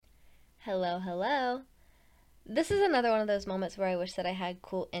Hello, hello. This is another one of those moments where I wish that I had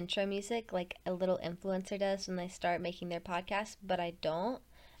cool intro music like a little influencer does when they start making their podcast, but I don't.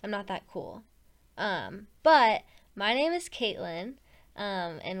 I'm not that cool. But my name is Kaitlin,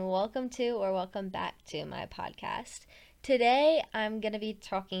 and welcome back to my podcast. Today I'm going to be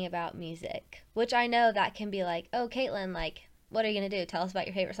talking about music, which I know that can be like, oh, Kaitlin, like, what are you going to do? Tell us about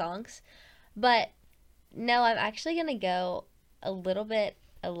your favorite songs. But no, I'm actually going to go a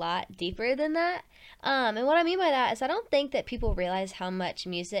lot deeper than that. And what I mean by that is I don't think that people realize how much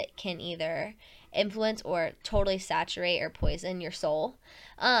music can either influence or totally saturate or poison your soul.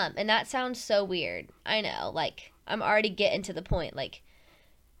 And that sounds so weird. I know, like, I'm already getting to the point. Like,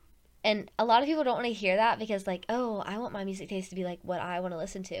 and a lot of people don't want to hear that because, like, oh, I want my music taste to be like what I want to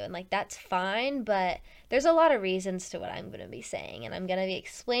listen to. And, like, that's fine, but there's a lot of reasons to what I'm going to be saying. And I'm going to be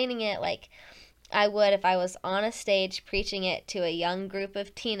explaining it like I would if I was on a stage preaching it to a young group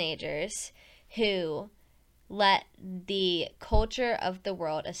of teenagers who let the culture of the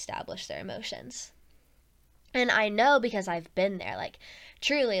world establish their emotions. And I know because I've been there. Like,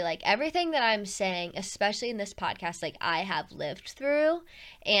 truly, like, everything that I'm saying, especially in this podcast, like, I have lived through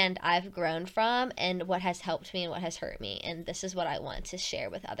and I've grown from, and what has helped me and what has hurt me. And this is what I want to share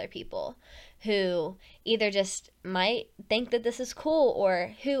with other people who either just might think that this is cool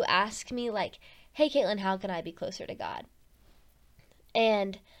or who ask me, like, hey, Kaitlin, how can I be closer to God?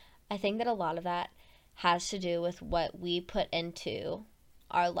 And I think that a lot of that has to do with what we put into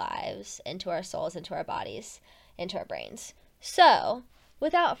our lives, into our souls, into our bodies, into our brains. So,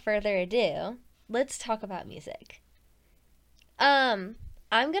 without further ado, let's talk about music. I'm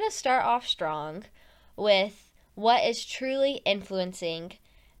going to start off strong with what is truly influencing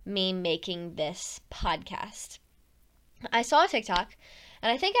me making this podcast. I saw a TikTok,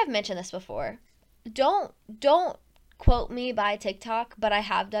 and I think I've mentioned this before. Don't quote me by TikTok, but I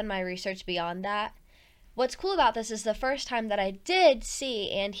have done my research beyond that. What's cool about this is the first time that I did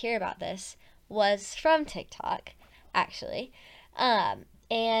see and hear about this was from TikTok, actually.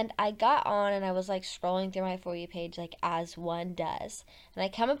 And I got on and I was like scrolling through my For You page like as one does. And I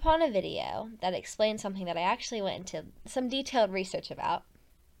come upon a video that explains something that I actually went into some detailed research about.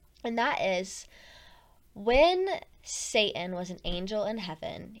 And that is when Satan was an angel in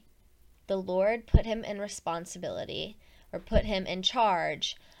heaven, the Lord put him in responsibility or put him in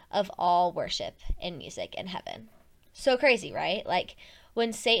charge of all worship and music in heaven. So crazy, right? Like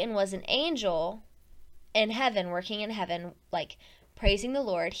when Satan was an angel in heaven, working in heaven, like praising the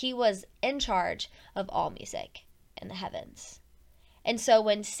Lord, he was in charge of all music in the heavens. And so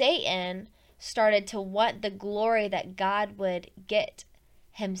when Satan started to want the glory that God would get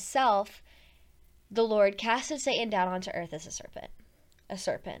himself, the Lord casted Satan down onto earth as a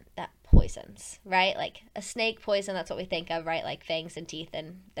serpent that poisons, right? Like a snake poison, that's what we think of, right? Like fangs and teeth,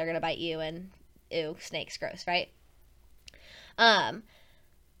 and they're gonna bite you, and ew, snakes, gross, right? Um,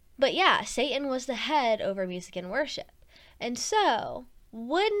 but yeah, Satan was the head over music and worship. And so,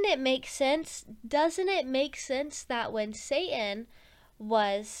 wouldn't it make sense? Doesn't it make sense that when Satan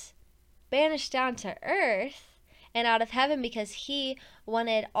was banished down to earth and out of heaven because he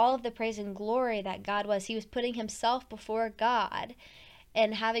wanted all of the praise and glory that God was, he was putting himself before God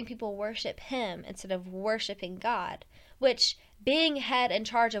and having people worship him instead of worshiping God, which being head in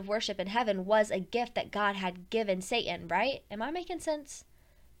charge of worship in heaven was a gift that God had given Satan, right? Am I making sense?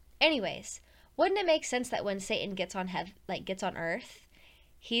 Anyways, wouldn't it make sense that when Satan gets on gets on earth,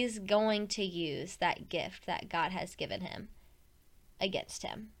 he's going to use that gift that God has given him against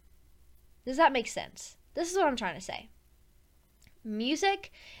him? Does that make sense? This is what I'm trying to say.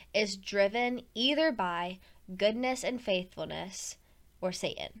 Music is driven either by goodness and faithfulness or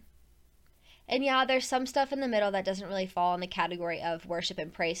Satan. And yeah, there's some stuff in the middle that doesn't really fall in the category of worship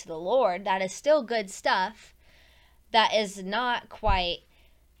and praise to the Lord. That is still good stuff. That is not quite,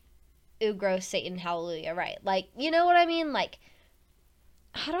 ooh, gross, Satan, hallelujah, right? Like, you know what I mean? Like,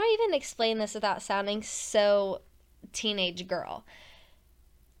 how do I even explain this without sounding so teenage girl?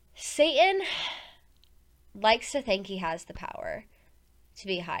 Satan likes to think he has the power to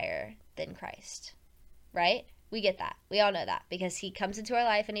be higher than Christ, right? We get that. We all know that because he comes into our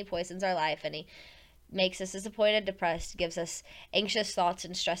life and he poisons our life and he makes us disappointed, depressed, gives us anxious thoughts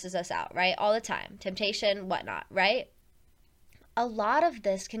and stresses us out, right? All the time. Temptation, whatnot, right? A lot of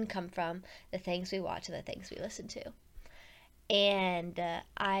this can come from the things we watch and the things we listen to. And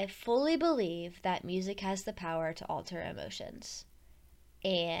I fully believe that music has the power to alter emotions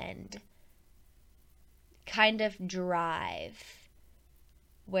and kind of drive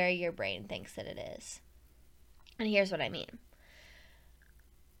where your brain thinks that it is. And here's what I mean.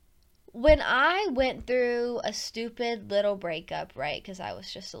 when I went through a stupid little breakup, right, because I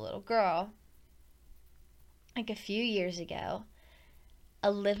was just a little girl, like a few years ago,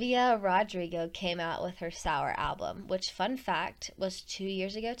 Olivia Rodrigo came out with her Sour album, which, fun fact, was 2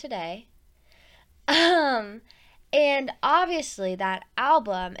 years ago today. Um, and obviously, that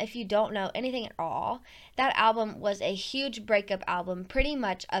album, if you don't know anything at all, that album was a huge breakup album, pretty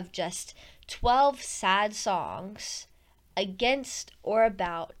much of just 12 sad songs against or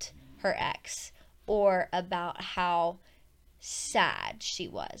about her ex, or about how sad she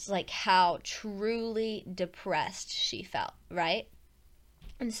was, like how truly depressed she felt, right?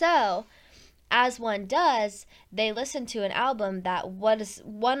 And so, as one does, they listened to an album that was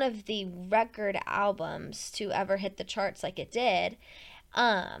one of the record albums to ever hit the charts like it did.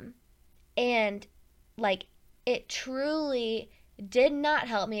 Um, and like it truly did not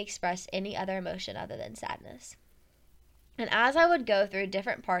help me express any other emotion other than sadness. And as I would go through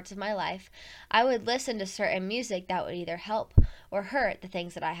different parts of my life, I would listen to certain music that would either help or hurt the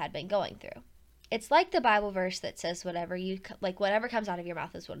things that I had been going through. It's like the Bible verse that says whatever comes out of your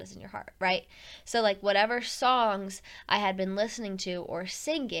mouth is what is in your heart, right? So like whatever songs I had been listening to or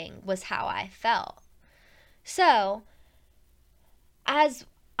singing was how I felt. So as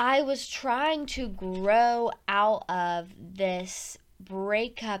I was trying to grow out of this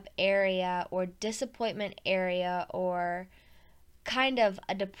breakup area or disappointment area or kind of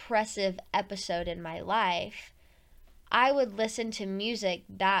a depressive episode in my life, I would listen to music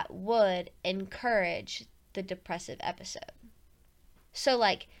that would encourage the depressive episode. So,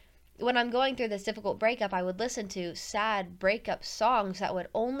 like, when I'm going through this difficult breakup, I would listen to sad breakup songs that would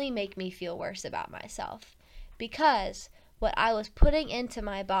only make me feel worse about myself. Because what I was putting into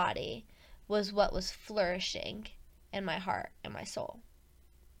my body was what was flourishing in my heart and my soul.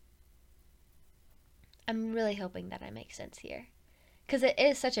 I'm really hoping that I make sense here. Because it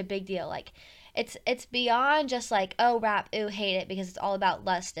is such a big deal. Like, it's beyond just like, oh, rap, ooh, hate it, because it's all about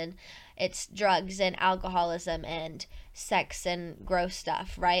lust and it's drugs and alcoholism and sex and gross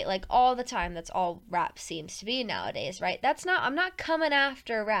stuff, right? Like, all the time, that's all rap seems to be nowadays, right? I'm not coming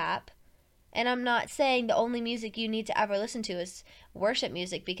after rap, and I'm not saying the only music you need to ever listen to is worship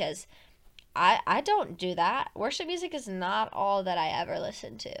music, because I don't do that. Worship music is not all that I ever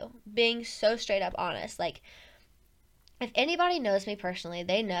listen to. Being so straight up honest, like, if anybody knows me personally,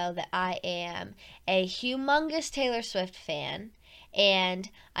 they know that I am a humongous Taylor Swift fan, and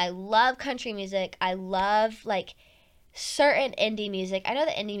I love country music. I love, like, certain indie music. I know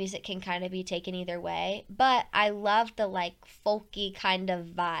that indie music can kind of be taken either way, but I love the, like, folky kind of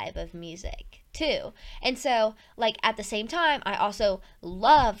vibe of music too. And so, like, at the same time, I also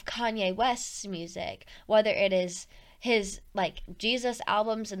love Kanye West's music, whether it is his, like, Jesus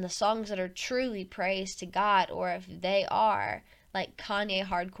albums and the songs that are truly praise to God, or if they are like Kanye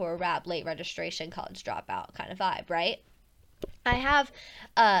hardcore rap, late registration, college dropout kind of vibe, right? I have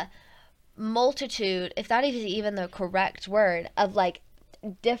a multitude, if that is even the correct word, of like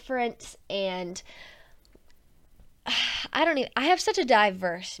difference, and I have such a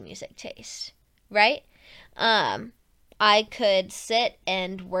diverse music taste, right? I could sit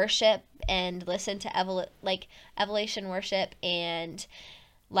and worship and listen to Evolution worship, and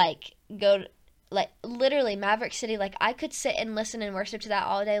like go like literally Maverick City. Like, I could sit and listen and worship to that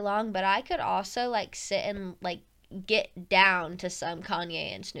all day long, but I could also like sit and like get down to some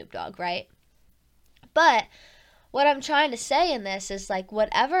Kanye and Snoop Dogg, right? But what I'm trying to say in this is, like,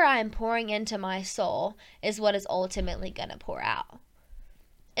 whatever I'm pouring into my soul is what is ultimately gonna pour out.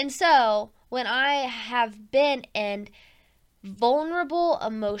 And so when I have been in vulnerable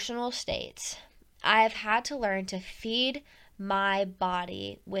emotional states, I have had to learn to feed my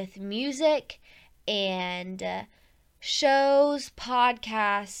body with music and shows,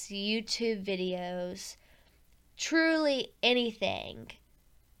 podcasts, YouTube videos, truly anything,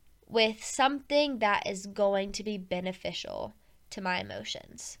 with something that is going to be beneficial to my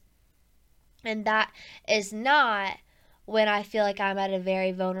emotions. And that is not when I feel like I'm at a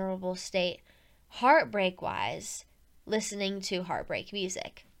very vulnerable state, heartbreak wise, listening to heartbreak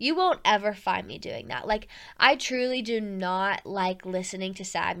music. You won't ever find me doing that. Like, I truly do not like listening to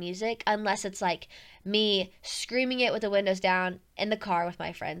sad music unless it's like me screaming it with the windows down in the car with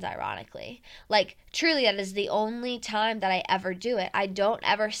my friends, ironically. Like, truly, that is the only time that I ever do it. I don't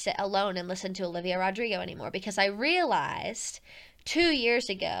ever sit alone and listen to Olivia Rodrigo anymore, because I realized 2 years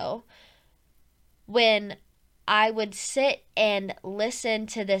ago, when I would sit and listen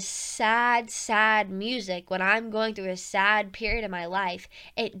to this sad, sad music when I'm going through a sad period in my life,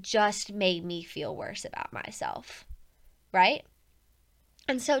 it just made me feel worse about myself, right?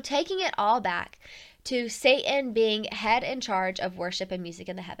 And so, taking it all back to Satan being head in charge of worship and music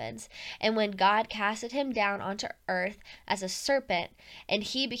in the heavens. And when God casted him down onto earth as a serpent, and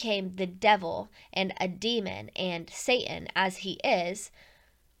he became the devil and a demon and Satan as he is,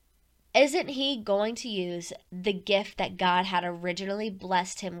 isn't he going to use the gift that God had originally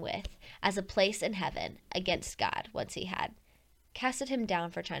blessed him with as a place in heaven against God once he had casted him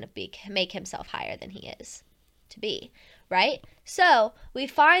down for trying to make himself higher than he is to be, right? So we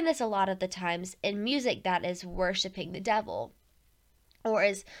find this a lot of the times in music that is worshiping the devil or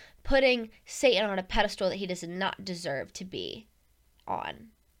is putting Satan on a pedestal that he does not deserve to be on,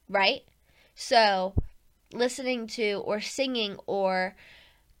 right? So listening to or singing or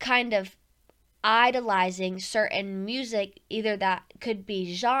kind of idolizing certain music, either that could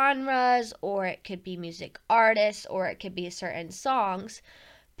be genres or it could be music artists or it could be certain songs,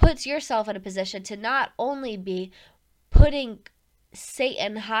 puts yourself in a position to not only be putting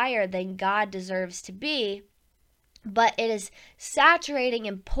Satan higher than God deserves to be, but it is saturating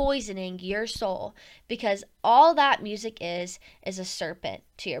and poisoning your soul, because all that music is a serpent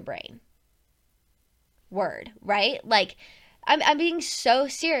to your brain. Word, right? Like, I'm being so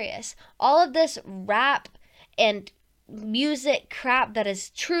serious. All of this rap and music crap that is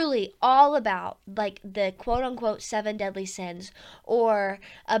truly all about, like, the quote-unquote 7 deadly sins, or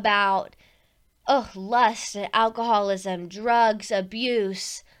about lust, alcoholism, drugs,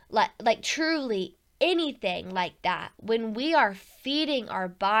 abuse, like truly anything like that. When we are feeding our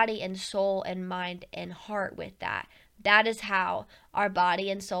body and soul and mind and heart with that, that is how our body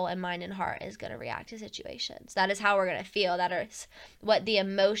and soul and mind and heart is going to react to situations. That is how we're going to feel. That is what the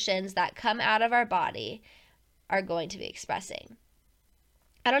emotions that come out of our body are going to be expressing.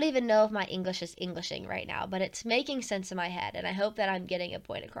 I don't even know if my English is Englishing right now, but it's making sense in my head, and I hope that I'm getting a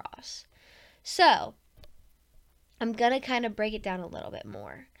point across. So, I'm going to kind of break it down a little bit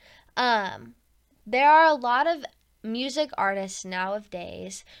more. There are a lot of music artists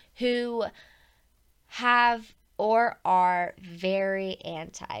nowadays who have or are very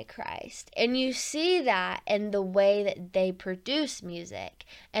anti-Christ. And you see that in the way that they produce music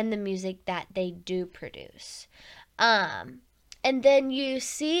and the music that they do produce. And then you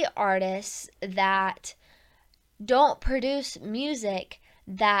see artists that don't produce music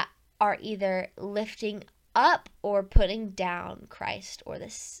that are either lifting up or putting down Christ or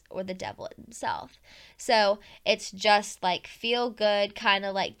the devil himself. So it's just like feel good, kind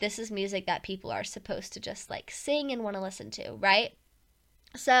of like this is music that people are supposed to just like sing and want to listen to, right?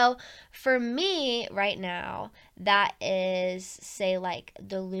 So for me right now, that is, say, like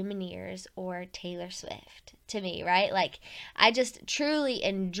the Lumineers or Taylor Swift to me, right? Like, I just truly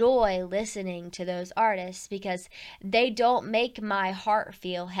enjoy listening to those artists because they don't make my heart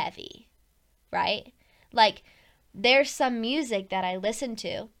feel heavy, right? Like, there's some music that I listen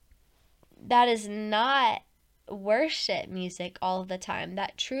to that is not worship music all of the time,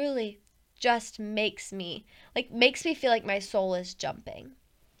 that truly just makes me feel like my soul is jumping.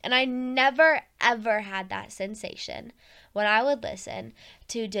 And I never ever had that sensation when I would listen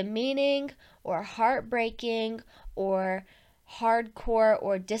to demeaning or heartbreaking or hardcore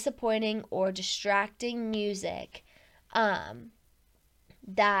or disappointing or distracting music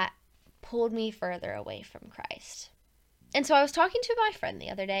that pulled me further away from Christ. And so I was talking to my friend the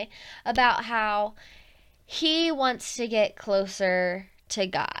other day about how he wants to get closer to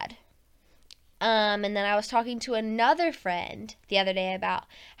God. And then I was talking to another friend the other day about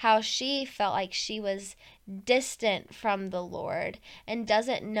how she felt like she was distant from the Lord and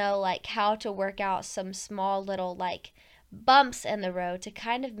doesn't know like how to work out some small little like bumps in the road to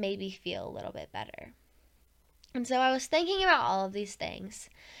kind of maybe feel a little bit better. And so I was thinking about all of these things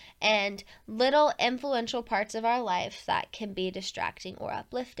and little influential parts of our life that can be distracting or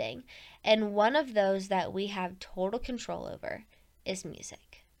uplifting. And one of those that we have total control over is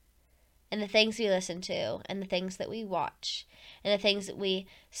music. And the things we listen to, and the things that we watch, and the things that we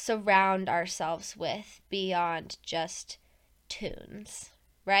surround ourselves with beyond just tunes,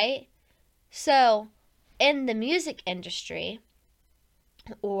 right? So, in the music industry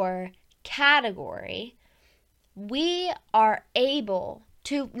or category, we are able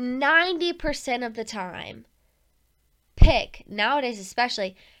to 90% of the time pick, nowadays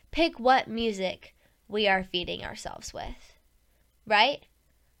especially, pick what music we are feeding ourselves with, right?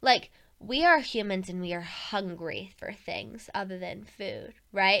 Like, we are humans and we are hungry for things other than food,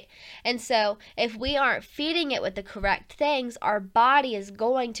 right? And so if we aren't feeding it with the correct things, our body is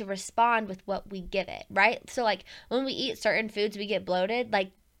going to respond with what we give it, right? So like when we eat certain foods, we get bloated, like,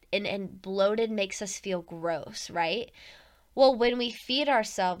 and bloated makes us feel gross, right? Well, when we feed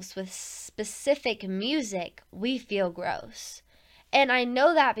ourselves with specific music, we feel gross. And I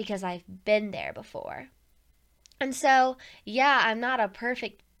know that because I've been there before. And so, yeah, I'm not a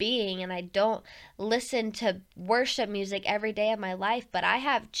perfect being and I don't listen to worship music every day of my life, but I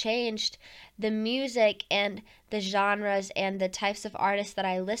have changed the music and the genres and the types of artists that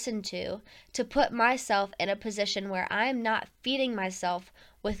I listen to put myself in a position where I'm not feeding myself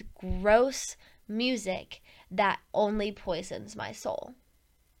with gross music that only poisons my soul.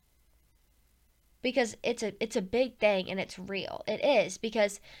 Because it's a big thing and it's real. It is,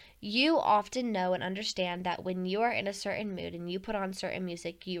 because you often know and understand that when you are in a certain mood and you put on certain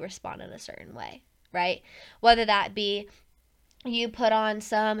music, you respond in a certain way, right? Whether that be you put on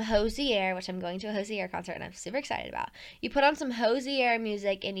some Hosier, which I'm going to a Hosier concert and I'm super excited about. You put on some Hosier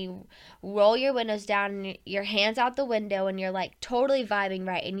music and you roll your windows down and your hands out the window and you're like totally vibing,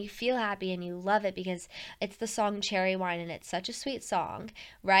 right? And you feel happy and you love it because it's the song Cherry Wine and it's such a sweet song,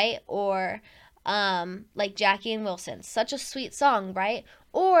 right? Or like Jackie and Wilson, such a sweet song, right?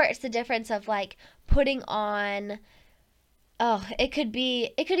 Or it's the difference of like putting on, it could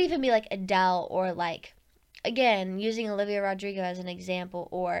even be like Adele, or like, again, using Olivia Rodrigo as an example,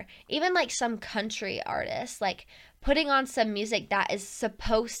 or even like some country artists, like putting on some music that is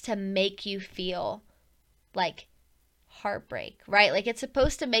supposed to make you feel like heartbreak, right? Like it's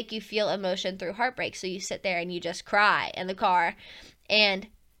supposed to make you feel emotion through heartbreak. So you sit there and you just cry in the car. And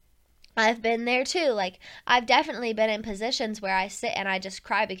I've been there too. Like, I've definitely been in positions where I sit and I just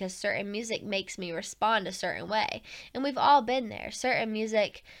cry because certain music makes me respond a certain way. And we've all been there. Certain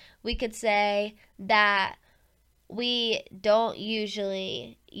music, we could say that we don't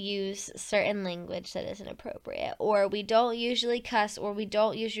usually use certain language that isn't appropriate, or we don't usually cuss, or we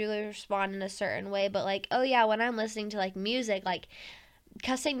don't usually respond in a certain way. But like, oh yeah, when I'm listening to like music, like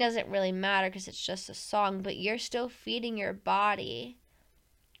cussing doesn't really matter because it's just a song, but you're still feeding your body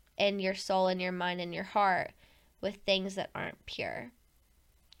and your soul and your mind and your heart with things that aren't pure.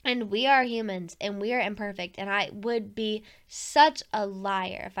 And we are humans and we are imperfect, and I would be such a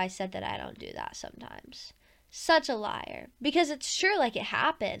liar if I said that I don't do that sometimes. Such a liar. Because it's true, like it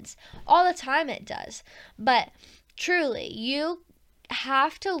happens. All the time it does. But truly, you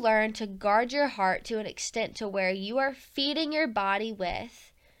have to learn to guard your heart to an extent to where you are feeding your body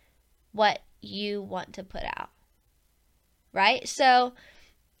with what you want to put out. Right? So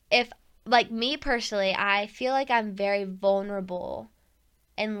if, like me personally, I feel like I'm very vulnerable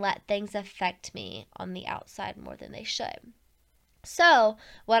and let things affect me on the outside more than they should. So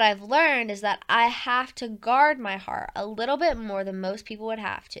what I've learned is that I have to guard my heart a little bit more than most people would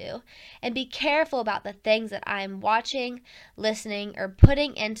have to, and be careful about the things that I'm watching, listening, or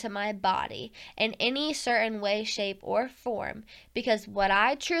putting into my body in any certain way, shape, or form, because what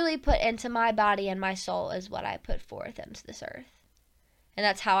I truly put into my body and my soul is what I put forth into this earth. And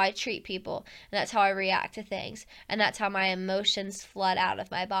that's how I treat people, and that's how I react to things, and that's how my emotions flood out of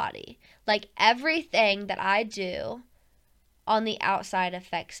my body. Like, everything that I do on the outside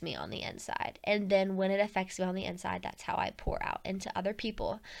affects me on the inside. And then when it affects me on the inside, that's how I pour out into other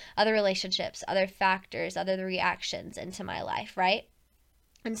people, other relationships, other factors, other reactions into my life, right?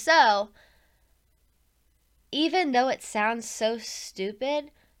 And so, even though it sounds so stupid,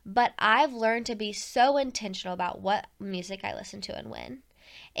 but I've learned to be so intentional about what music I listen to and when,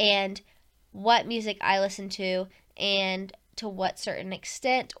 and what music I listen to and to what certain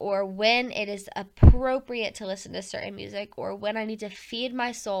extent, or when it is appropriate to listen to certain music, or when I need to feed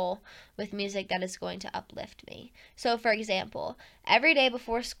my soul with music that is going to uplift me. So for example, every day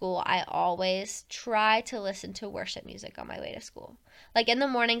before school, I always try to listen to worship music on my way to school. Like in the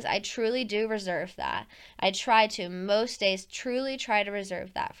mornings, I truly do reserve that. I try to, most days, truly try to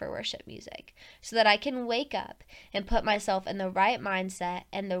reserve that for worship music so that I can wake up and put myself in the right mindset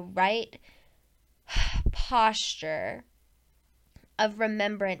and the right posture of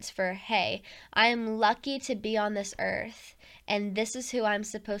remembrance for, hey, I am lucky to be on this earth, and this is who I'm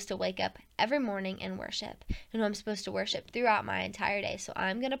supposed to wake up every morning and worship, and who I'm supposed to worship throughout my entire day. So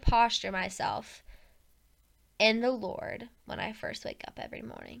I'm going to posture myself in the Lord when I first wake up every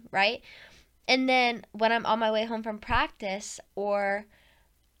morning, right? And then when I'm on my way home from practice, or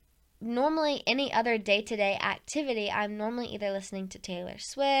normally any other day-to-day activity, I'm normally either listening to Taylor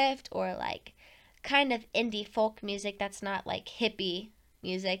Swift or like kind of indie folk music that's not like hippie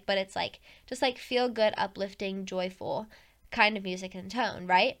music, but it's like just like feel good, uplifting, joyful kind of music and tone,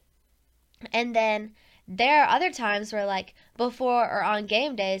 right? And then there are other times where, like, before or on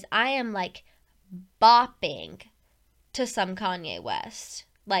game days, I am like bopping to some Kanye West,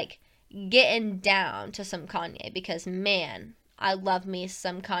 like getting down to some Kanye, because man, I love me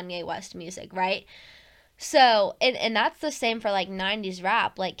some Kanye West music, right? So, and that's the same for like 90s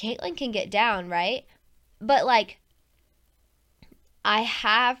rap. Like Kaitlin can get down, right? But like I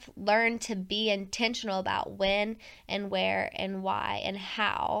have learned to be intentional about when and where and why and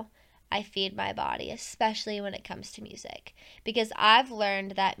how I feed my body, especially when it comes to music. Because I've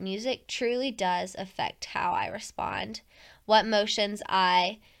learned that music truly does affect how I respond, what emotions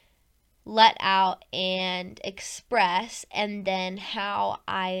I let out and express, and then how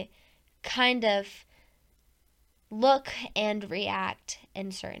I kind of look and react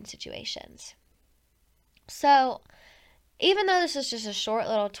in certain situations. So, even though this is just a short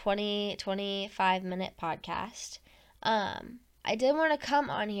little 25 minute podcast, I did want to come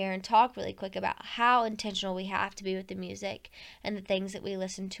on here and talk really quick about how intentional we have to be with the music and the things that we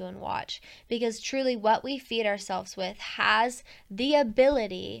listen to and watch. Because truly, what we feed ourselves with has the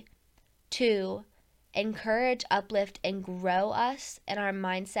ability to encourage, uplift, and grow us in our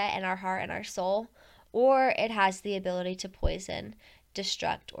mindset and our heart and our soul, or it has the ability to poison,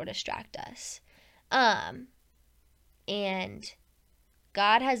 destruct, or distract us. And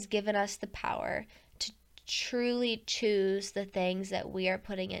God has given us the power to truly choose the things that we are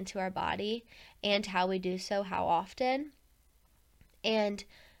putting into our body and how we do so, how often. And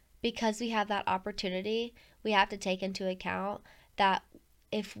because we have that opportunity, we have to take into account that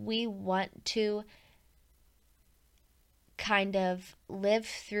if we want to kind of live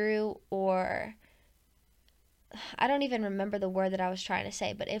through, or I don't even remember the word that I was trying to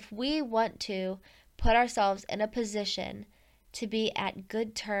say, but if we want to put ourselves in a position to be at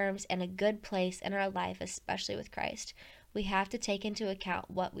good terms and a good place in our life, especially with Christ, we have to take into account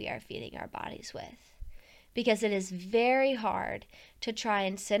what we are feeding our bodies with. Because it is very hard to try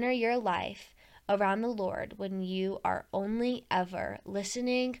and center your life around the Lord when you are only ever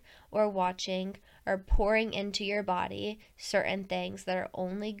listening or watching or pouring into your body certain things that are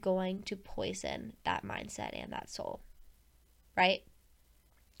only going to poison that mindset and that soul, right?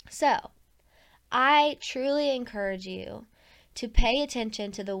 So, I truly encourage you to pay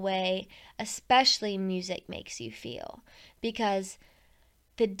attention to the way especially music makes you feel, because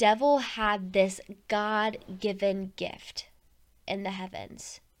the devil had this God-given gift in the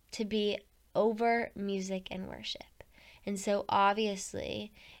heavens to be over music and worship. And so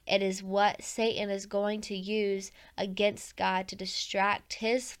obviously, it is what Satan is going to use against God to distract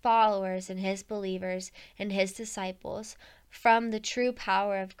his followers and his believers and his disciples from the true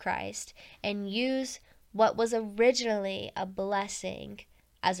power of Christ, and use what was originally a blessing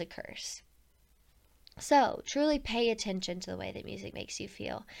as a curse. So, truly pay attention to the way that music makes you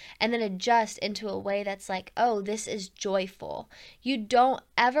feel, and then adjust into a way that's like, oh, this is joyful. You don't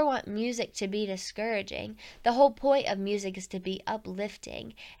ever want music to be discouraging. The whole point of music is to be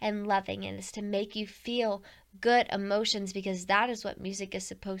uplifting and loving, and is to make you feel good emotions, because that is what music is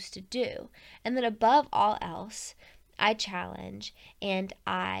supposed to do. And then above all else, I challenge and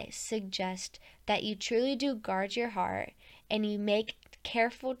I suggest that you truly do guard your heart, and you make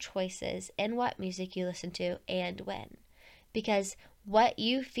careful choices in what music you listen to and when. Because what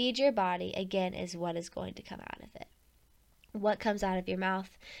you feed your body, again, is what is going to come out of it. What comes out of your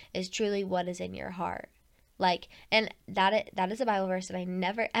mouth is truly what is in your heart. And that is a Bible verse, and I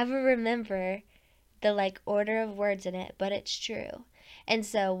never ever remember the order of words in it, but it's true. And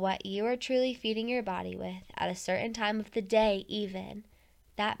so what you are truly feeding your body with at a certain time of the day, even,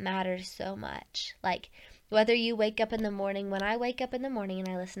 that matters so much. Whether you wake up in the morning, when I wake up in the morning and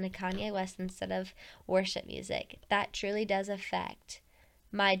I listen to Kanye West instead of worship music, that truly does affect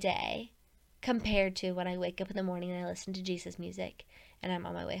my day compared to when I wake up in the morning and I listen to Jesus music and I'm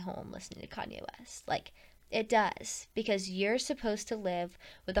on my way home listening to Kanye West. It does, because you're supposed to live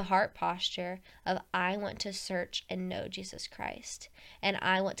with a heart posture of, I want to search and know Jesus Christ, and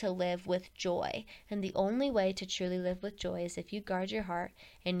I want to live with joy. And the only way to truly live with joy is if you guard your heart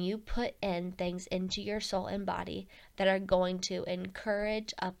and you put in things into your soul and body that are going to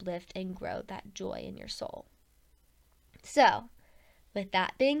encourage, uplift, and grow that joy in your soul. So, with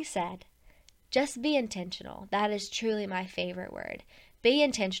that being said, just be intentional. That is truly my favorite word. Be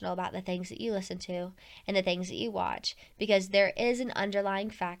intentional about the things that you listen to and the things that you watch, because there is an underlying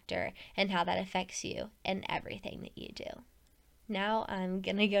factor in how that affects you and everything that you do. Now I'm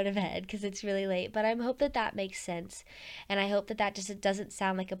going to go to bed because it's really late, but I hope that that makes sense, and I hope that that just doesn't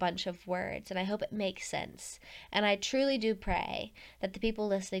sound like a bunch of words, and I hope it makes sense. And I truly do pray that the people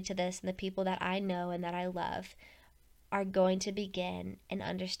listening to this and the people that I know and that I love are going to begin and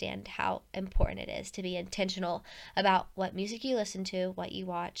understand how important it is to be intentional about what music you listen to, what you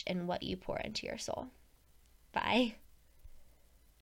watch, and what you pour into your soul. Bye.